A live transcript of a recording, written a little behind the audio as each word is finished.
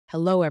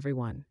Hello,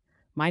 everyone.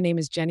 My name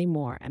is Jenny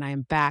Moore, and I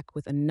am back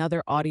with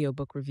another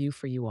audiobook review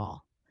for you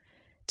all.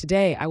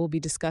 Today, I will be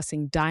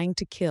discussing Dying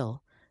to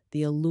Kill,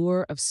 The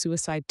Allure of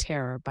Suicide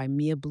Terror by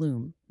Mia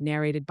Bloom,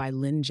 narrated by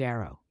Lynn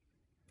Jarrow.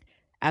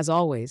 As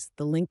always,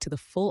 the link to the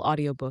full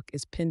audiobook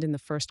is pinned in the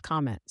first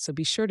comment, so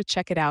be sure to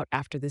check it out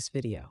after this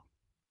video.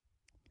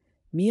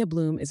 Mia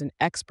Bloom is an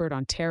expert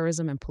on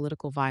terrorism and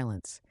political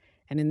violence,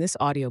 and in this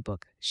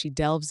audiobook, she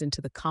delves into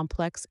the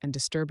complex and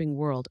disturbing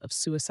world of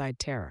suicide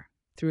terror.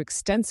 Through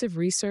extensive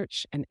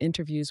research and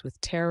interviews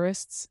with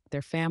terrorists,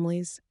 their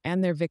families,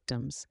 and their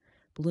victims,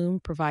 Bloom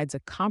provides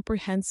a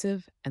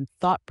comprehensive and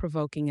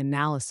thought-provoking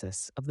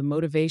analysis of the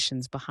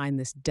motivations behind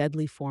this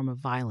deadly form of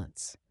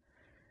violence.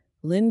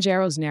 Lynn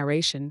Jarrow's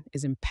narration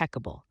is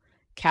impeccable,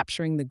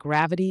 capturing the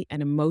gravity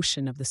and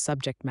emotion of the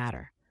subject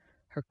matter.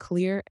 Her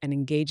clear and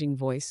engaging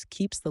voice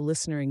keeps the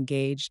listener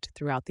engaged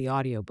throughout the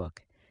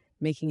audiobook,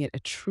 making it a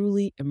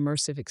truly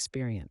immersive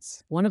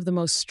experience. One of the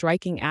most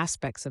striking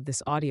aspects of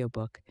this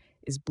audiobook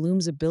is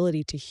Bloom's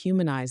ability to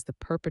humanize the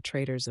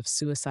perpetrators of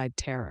suicide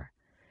terror.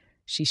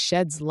 She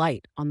sheds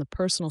light on the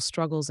personal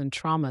struggles and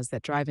traumas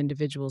that drive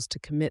individuals to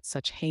commit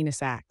such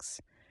heinous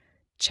acts,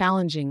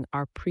 challenging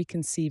our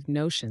preconceived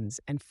notions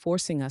and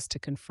forcing us to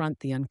confront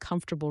the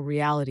uncomfortable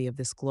reality of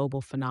this global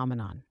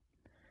phenomenon.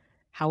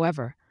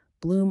 However,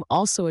 Bloom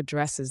also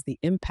addresses the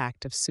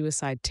impact of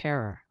suicide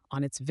terror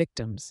on its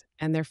victims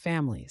and their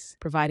families,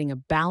 providing a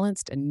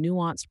balanced and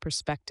nuanced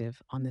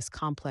perspective on this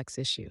complex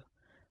issue.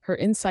 Her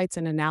insights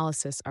and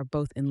analysis are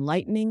both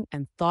enlightening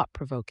and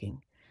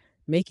thought-provoking,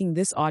 making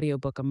this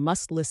audiobook a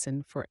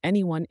must-listen for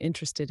anyone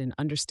interested in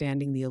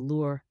understanding the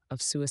allure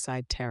of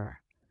suicide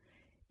terror.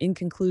 In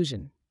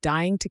conclusion,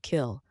 Dying to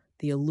Kill,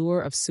 The Allure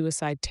of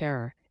Suicide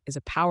Terror is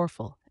a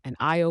powerful and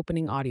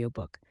eye-opening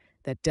audiobook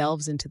that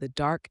delves into the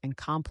dark and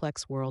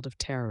complex world of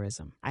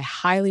terrorism. I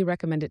highly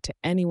recommend it to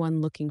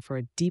anyone looking for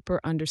a deeper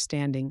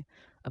understanding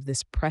of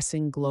this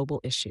pressing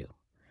global issue.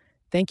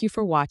 Thank you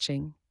for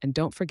watching, and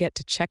don't forget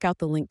to check out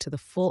the link to the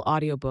full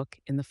audiobook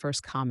in the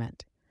first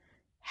comment.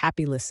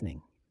 Happy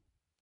listening.